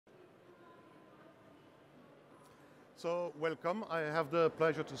So, welcome. I have the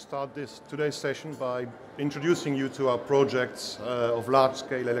pleasure to start today's session by introducing you to our projects of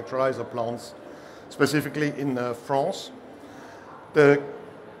large-scale electrolyzer plants, specifically in France. The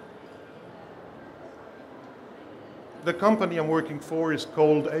company I'm working for is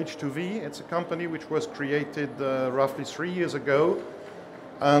called H2V. It's a company which was created roughly 3 years ago,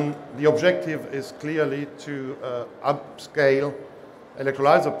 and the objective is clearly to upscale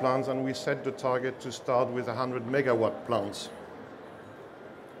electrolyzer plants, and we set the target to start with 100 megawatt plants.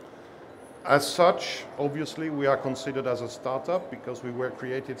 As such, obviously, we are considered as a startup because we were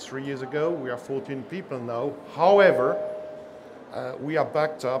created 3 years ago. We are 14 people now. However, we are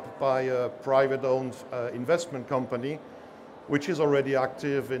backed up by a private-owned investment company, which is already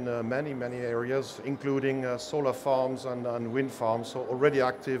active in many areas, including solar farms and wind farms, so already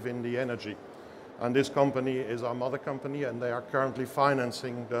active in the energy. And this company is our mother company, and they are currently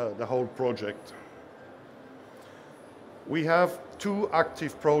financing the whole project. We have 2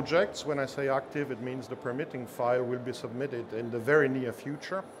 active projects. When I say active, it means the permitting file will be submitted in the very near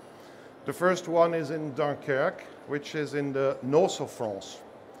future. The first one is in Dunkirk, which is in the north of France.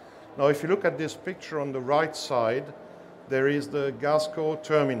 Now, if you look at this picture on the right side, there is the Gasco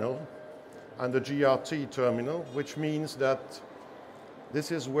terminal and the GRT terminal, which means that this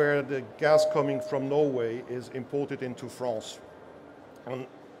is where the gas coming from Norway is imported into France. And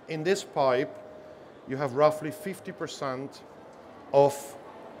in this pipe, you have roughly 50% of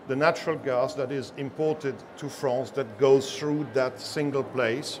the natural gas that is imported to France that goes through that single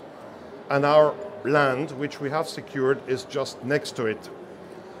place. And our land, which we have secured, is just next to it.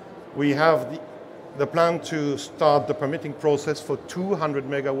 We have the plan to start the permitting process for 200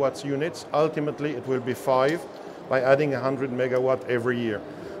 megawatts units. Ultimately, it will be 5. By adding 100 megawatt every year.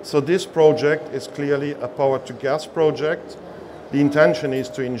 So this project is clearly a power-to-gas project. The intention is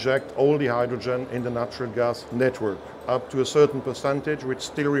to inject all the hydrogen in the natural gas network, up to a certain percentage, which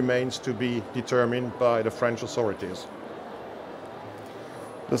still remains to be determined by the French authorities.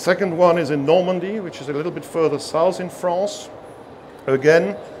 The second one is in Normandy, which is a little bit further south in France.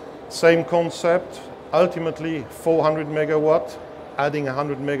 Again, same concept, ultimately 400 megawatt, adding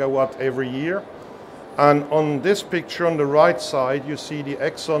 100 megawatt every year. And on this picture on the right side, you see the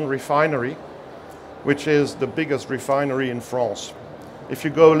Exxon refinery, which is the biggest refinery in France. If you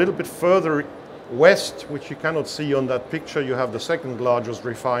go a little bit further west, which you cannot see on that picture, you have the second largest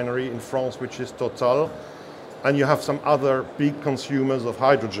refinery in France, which is Total, and you have some other big consumers of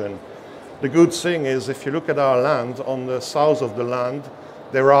hydrogen. The good thing is, if you look at our land, on the south of the land,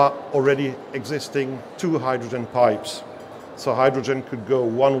 there are already existing 2 hydrogen pipes. So hydrogen could go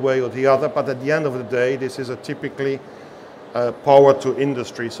one way or the other, but at the end of the day, this is a typically power to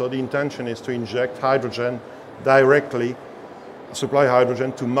industry. So the intention is to inject hydrogen directly, supply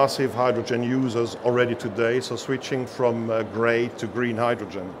hydrogen to massive hydrogen users already today, so switching from gray to green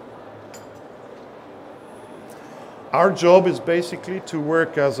hydrogen. Our job is basically to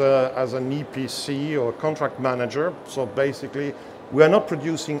work as an EPC or contract manager. So basically, we are not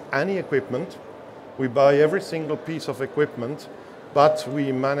producing any equipment. We buy every single piece of equipment, but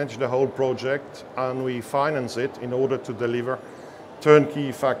we manage the whole project and we finance it in order to deliver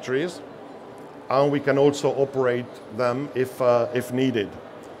turnkey factories, and we can also operate them if needed.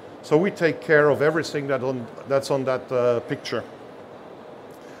 So we take care of everything that's on that picture.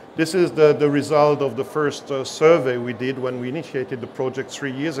 This is the result of the first survey we did when we initiated the project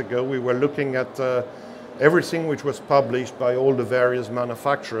 3 years ago. We were looking at everything which was published by all the various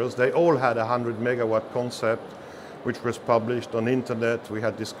manufacturers. They all had a 100 megawatt concept, which was published on internet. We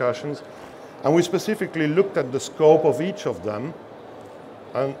had discussions, and we specifically looked at the scope of each of them,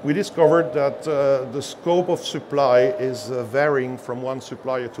 and we discovered that the scope of supply is varying from one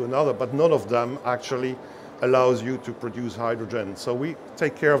supplier to another, but none of them actually allows you to produce hydrogen. So we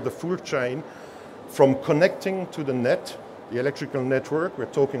take care of the full chain, from connecting to the net, the electrical network, we're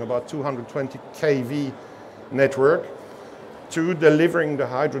talking about 220 kV network, to delivering the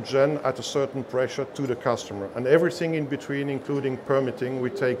hydrogen at a certain pressure to the customer. And everything in between, including permitting, we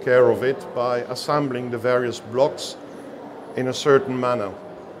take care of it by assembling the various blocks in a certain manner.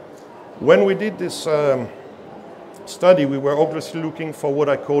 When we did this study, we were obviously looking for what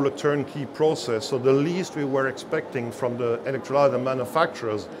I call a turnkey process. So the least we were expecting from the electrolyzer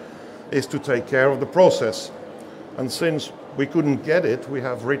manufacturers is to take care of the process. And since we couldn't get it, we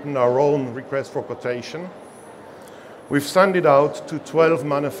have written our own request for quotation. We've sent it out to 12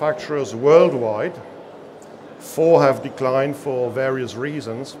 manufacturers worldwide. 4 have declined for various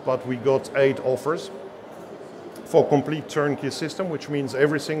reasons, but we got 8 offers for complete turnkey system, which means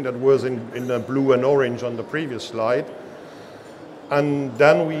everything that was in the blue and orange on the previous slide. And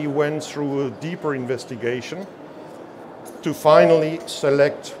then we went through a deeper investigation to finally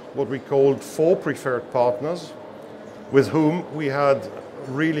select what we called 4 preferred partners with whom we had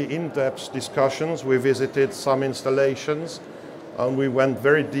really in-depth discussions. We visited some installations and we went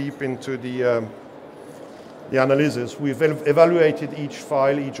very deep into the analysis. We've evaluated each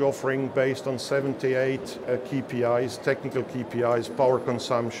file, each offering based on 78 KPIs, technical KPIs, power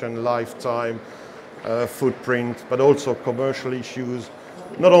consumption, lifetime, footprint, but also commercial issues.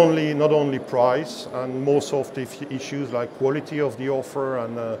 Not only price, and more soft issues like quality of the offer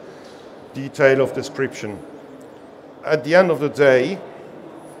and detail of description. At the end of the day,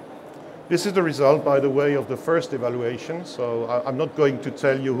 this is the result, by the way, of the first evaluation. So I'm not going to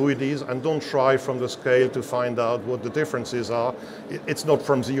tell you who it is, and don't try from the scale to find out what the differences are. It's not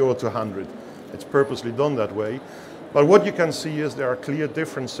from 0 to 100. It's purposely done that way. But what you can see is there are clear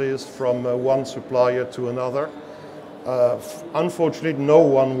differences from one supplier to another. Unfortunately, no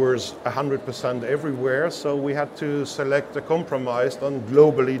one was 100% everywhere, so we had to select a compromise on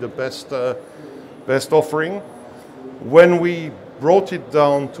globally the best offering. When we brought it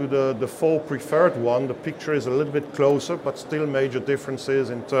down to the 4 preferred one, the picture is a little bit closer, but still major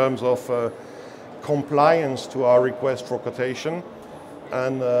differences in terms of compliance to our request for quotation,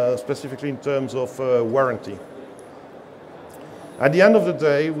 and specifically in terms of warranty. At the end of the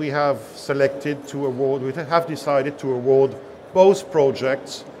day, we have decided to award both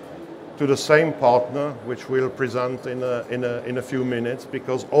projects to the same partner, which we'll present in a few minutes,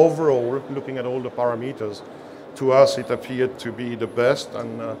 because overall, looking at all the parameters, to us it appeared to be the best,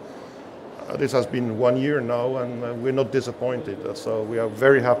 and this has been 1 year now, and we're not disappointed. So we are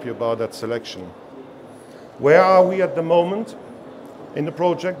very happy about that selection. Where are we at the moment? In the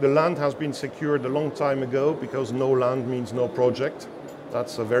project, the land has been secured a long time ago, because no land means no project.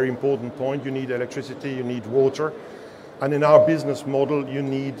 That's a very important point. You need electricity, you need water, and in our business model, you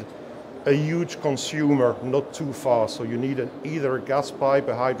need a huge consumer not too far. So you need either a gas pipe,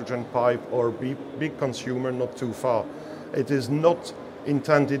 a hydrogen pipe, or a big consumer not too far. It is not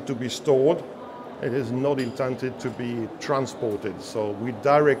intended to be stored. It is not intended to be transported. So we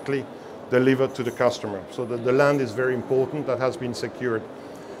directly delivered to the customer. So the land is very important. That has been secured.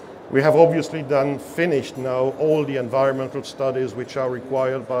 We have obviously then finished now all the environmental studies which are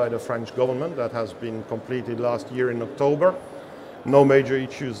required by the French government. That has been completed last year in October. No major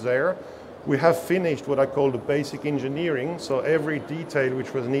issues there. We have finished what I call the basic engineering. So every detail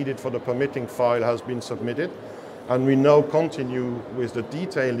which was needed for the permitting file has been submitted. And we now continue with the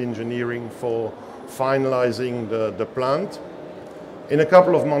detailed engineering for finalizing the plant. In a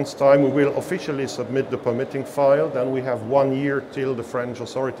couple of months' time, we will officially submit the permitting file. Then we have 1 year till the French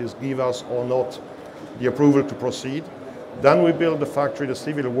authorities give us or not the approval to proceed. Then we build the factory, the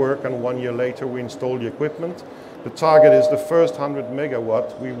civil work, and 1 year later we install the equipment. The target is the first 100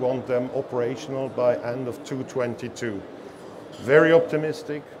 megawatt. We want them operational by end of 2022. Very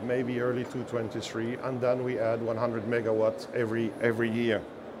optimistic, maybe early 2023, and then we add 100 megawatts every year.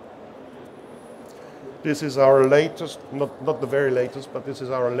 This is our latest, not the very latest, but this is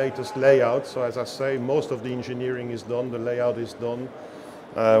our latest layout. So as I say, most of the engineering is done, the layout is done.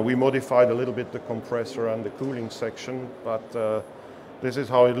 We modified a little bit the compressor and the cooling section, but this is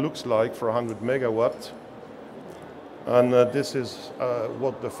how it looks like for 100 megawatt. And this is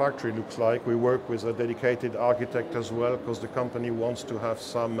what the factory looks like. We work with a dedicated architect as well, because the company wants to have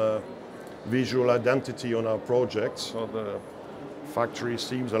some visual identity on our projects. So the factory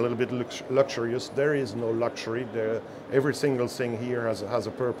seems a little bit luxurious. There is no luxury. Every single thing here has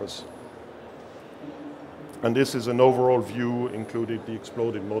a purpose. And this is an overall view, including the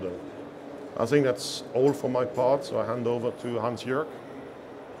exploded model. I think that's all for my part, so I hand over to Hans-Jörg.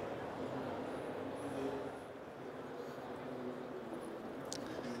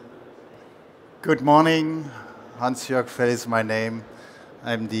 Good morning. Hans-Jörg Fell is my name.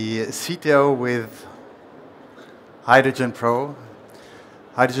 I'm the CTO with HydrogenPro.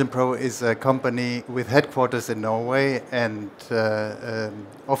 HydrogenPro is a company with headquarters in Norway and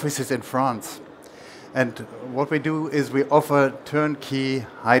offices in France. And what we do is we offer turnkey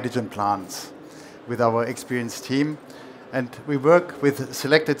hydrogen plants with our experienced team. And we work with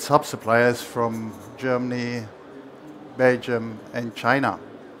selected sub-suppliers from Germany, Belgium, and China.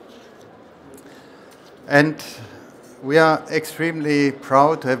 And we are extremely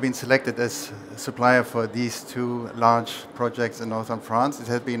proud to have been selected as supplier for these 2 large projects in northern France. It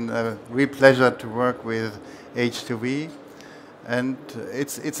has been a real pleasure to work with H2V, and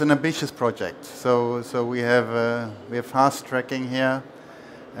it's an ambitious project. So we have fast tracking here,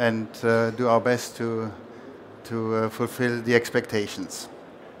 and do our best to fulfill the expectations.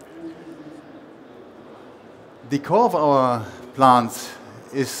 The core of our plants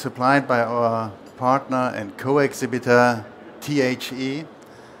is supplied by our partner and co-exhibitor THE.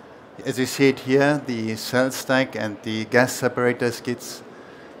 As you see it here, the cell stack and the gas separator skids.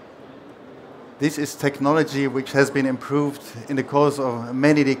 This is technology which has been improved in the course of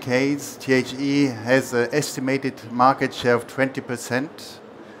many decades. THE has an estimated market share of 20%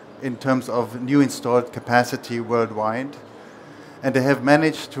 in terms of new installed capacity worldwide. And they have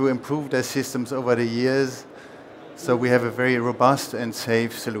managed to improve their systems over the years, so we have a very robust and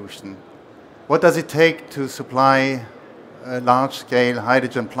safe solution. What does it take to supply a large-scale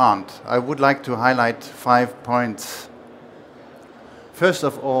hydrogen plant? I would like to highlight 5 points. First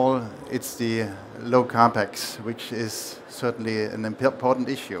of all, it's the low capex, which is certainly an important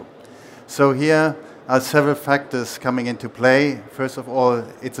issue. So here are several factors coming into play. First of all,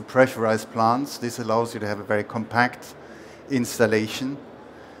 it's a pressurized plant. This allows you to have a very compact installation.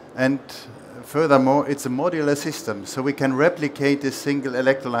 And furthermore, it's a modular system, so we can replicate the single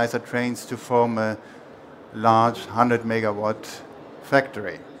electrolyzer trains to form a large 100 megawatt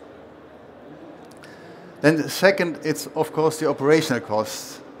factory. Then the second, it's of course the operational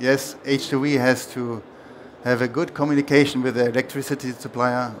costs. Yes, H2E has to have a good communication with the electricity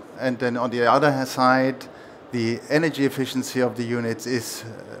supplier, and then on the other side, the energy efficiency of the units is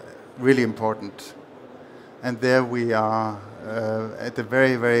really important. And there we are at a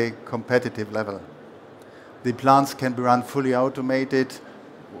very, very competitive level. The plants can be run fully automated.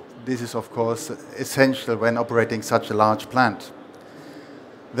 This is, of course, essential when operating such a large plant.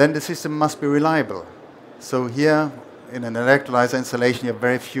 Then the system must be reliable. So here, in an electrolyzer installation, you have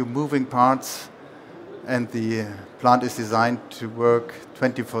very few moving parts, and the plant is designed to work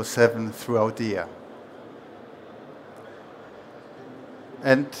 24/7 throughout the year.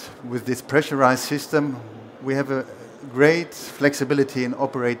 And with this pressurized system, we have a great flexibility in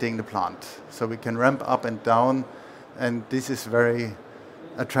operating the plant. So we can ramp up and down, and this is very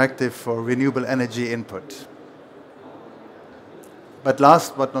attractive for renewable energy input. But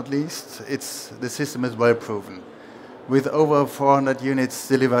last but not least, the system is well proven. With over 400 units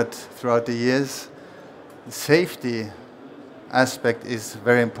delivered throughout the years, the safety aspect is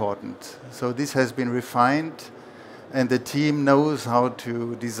very important. So this has been refined, and the team knows how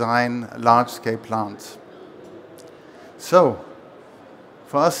to design large-scale plants. So,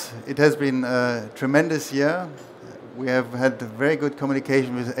 for us, it has been a tremendous year. We have had very good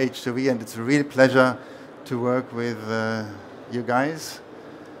communication with H2E, and it's a real pleasure to work with you guys.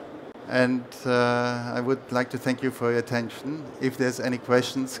 And I would like to thank you for your attention. If there's any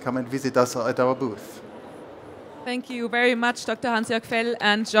questions, come and visit us at our booth. Thank you very much, Dr. Hans-Jörg Fell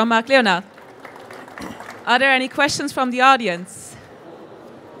and Jean-Marc Leonhardt. Are there any questions from the audience?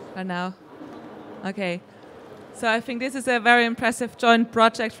 Or now? Okay. So I think this is a very impressive joint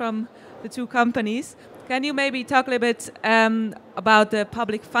project from the two companies. Can you maybe talk a little bit about the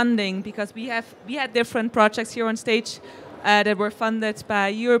public funding? Because we had different projects here on stage that were funded by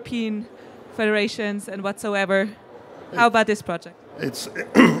European federations and whatsoever. How about this project?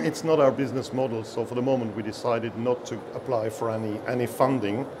 It's not our business model, so for the moment we decided not to apply for any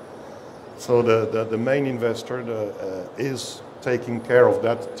funding. So the main investor is taking care of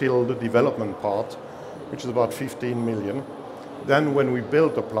that till the development part, which is about 15 million. Then when we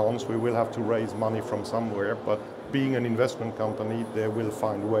build the plants, we will have to raise money from somewhere, but being an investment company, they will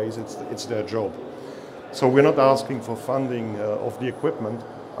find ways. It's their job. So we're not asking for funding of the equipment.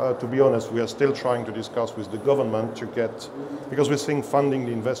 To be honest, we are still trying to discuss with the government to get, because we think funding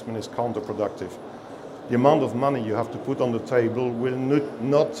the investment is counterproductive. The amount of money you have to put on the table will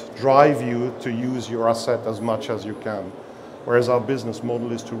not drive you to use your asset as much as you can. Whereas our business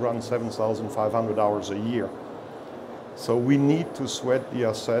model is to run 7,500 hours a year. So we need to sweat the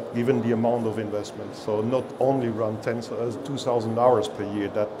asset given the amount of investment. So not only run 2,000 hours per year,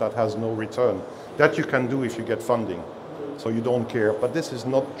 that has no return. That you can do if you get funding. So you don't care. But this is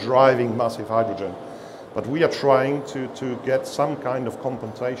not driving massive hydrogen. But we are trying to get some kind of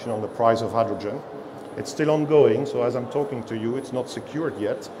compensation on the price of hydrogen. It's still ongoing, so as I'm talking to you, it's not secured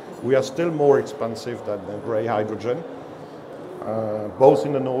yet. We are still more expensive than the grey hydrogen, both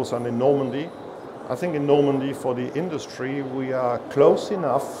in the north and in Normandy. I think in Normandy, for the industry, we are close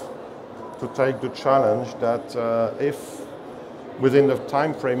enough to take the challenge that if within the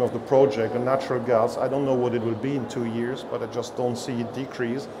time frame of the project, the natural gas, I don't know what it will be in 2 years, but I just don't see it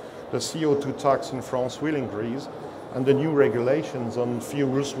decrease. The CO2 tax in France will increase, and the new regulations on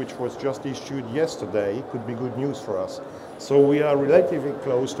fuels, which was just issued yesterday, could be good news for us. So we are relatively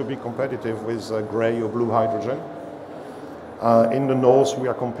close to be competitive with grey or blue hydrogen. In the north, we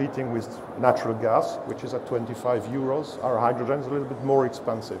are competing with natural gas, which is at 25 euros. Our hydrogen is a little bit more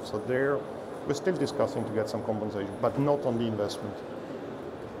expensive. So there, we're still discussing to get some compensation, but not on the investment.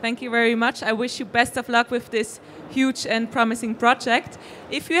 Thank you very much. I wish you best of luck with this huge and promising project.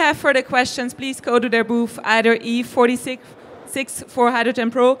 If you have further questions, please go to their booth, either E46 for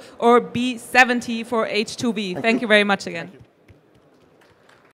HydrogenPro or B70 for H2B. Thank you very much again.